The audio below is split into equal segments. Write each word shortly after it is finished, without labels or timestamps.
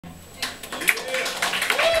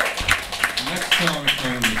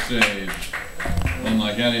stage,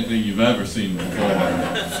 unlike anything you've ever seen before.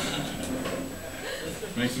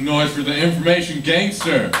 Make some noise for the information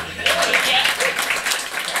gangster.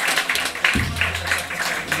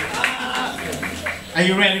 Are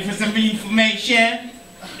you ready for some information?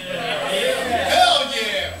 Hell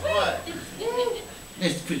yeah! What?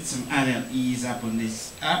 Let's put some ILEs up on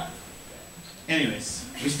this up. Anyways,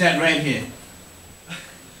 we start right here.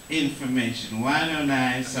 Information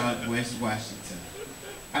 109 Southwest Washington.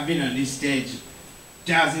 I've been on this stage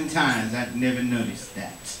 1,000 times. I've never noticed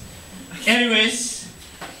that. Anyways,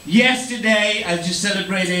 yesterday I just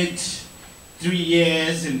celebrated 3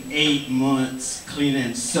 years and 8 months clean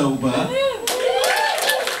and sober.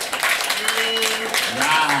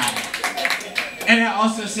 Right. And I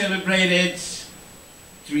also celebrated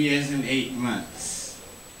 3 years and 8 months.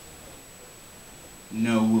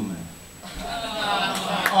 No woman.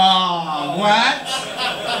 Oh, what?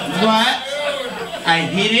 What? I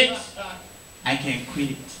hit it, I can't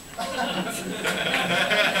quit it.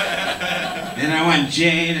 Then I want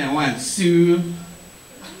Jane, I want Sue.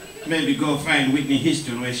 Maybe go find Whitney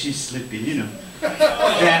Houston where she's sleeping, you know.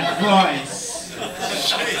 That voice.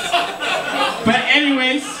 But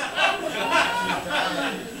anyways,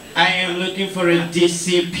 I am looking for a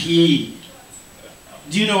DCP.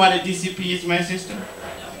 Do you know what a DCP is, my sister?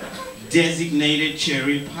 Designated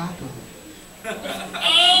cherry popper.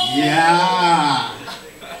 Yeah.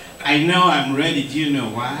 I know I'm ready. Do you know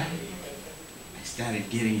why? I started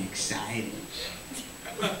getting excited.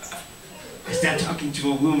 I started talking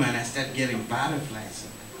to a woman. I started getting butterflies.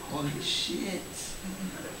 I'm like, holy shit.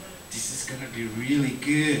 This is going to be really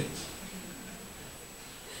good.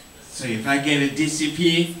 So if I get a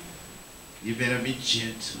DCP, you better be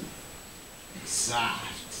gentle and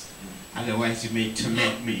soft. Otherwise you may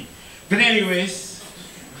torment me. But anyways,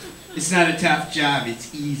 it's not a tough job,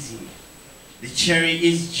 it's easy. The cherry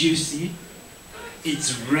is juicy,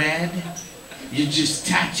 it's red, you just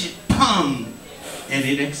touch it, pum, and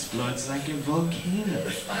it explodes like a volcano.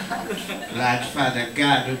 Lord Father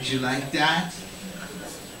God, don't you like that?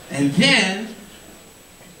 And then,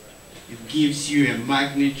 it gives you a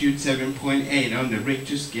magnitude 7.8 on the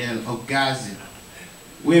Richter scale orgasm.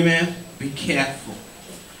 Women, be careful.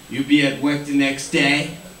 You'll be at work the next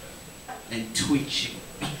day, and twitching.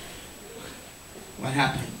 What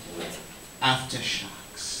happened?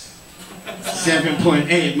 Aftershocks.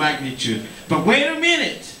 7.8 magnitude. But wait a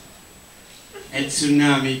minute! And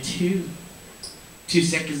tsunami too. 2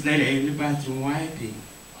 seconds later in the bathroom wiping.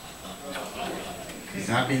 Because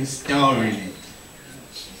I've been storing it.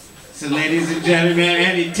 So ladies and gentlemen,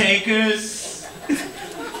 any takers?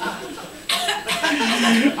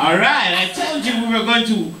 Alright, I told you we were going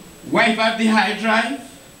to wipe out the hard drive.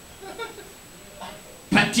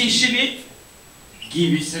 Partition it, give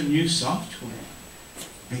you some new software.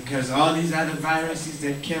 Because all these other viruses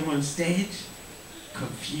that came on stage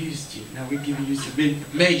confused you. Now we're giving you some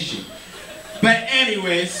information. But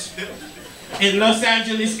anyways, in Los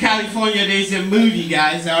Angeles, California, there's a movie,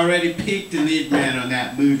 guys. I already picked the lead man on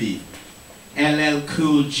that movie. LL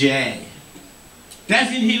Cool J.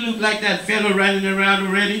 Doesn't he look like that fellow running around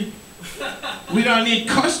already? We don't need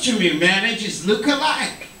costuming, man. They just look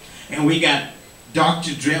alike. And we got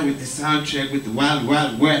Dr. Dre with the soundtrack with the Wild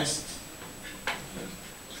Wild West.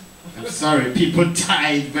 I'm sorry people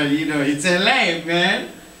died, but you know, it's LA, man.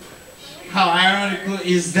 How ironical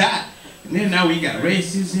is that? And then now we got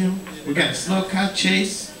racism, we got a slow car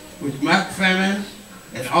chase with Mark Femin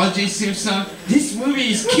and O.J. Simpson. This movie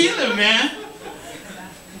is killer, man.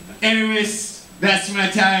 Anyways, that's my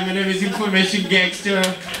time. My name is Information Gangster.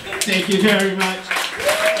 Thank you very much.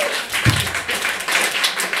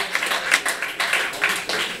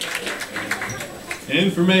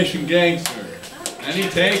 Information gangster. Any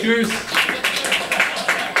takers?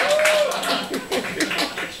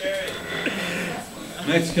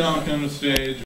 Next comic on the stage.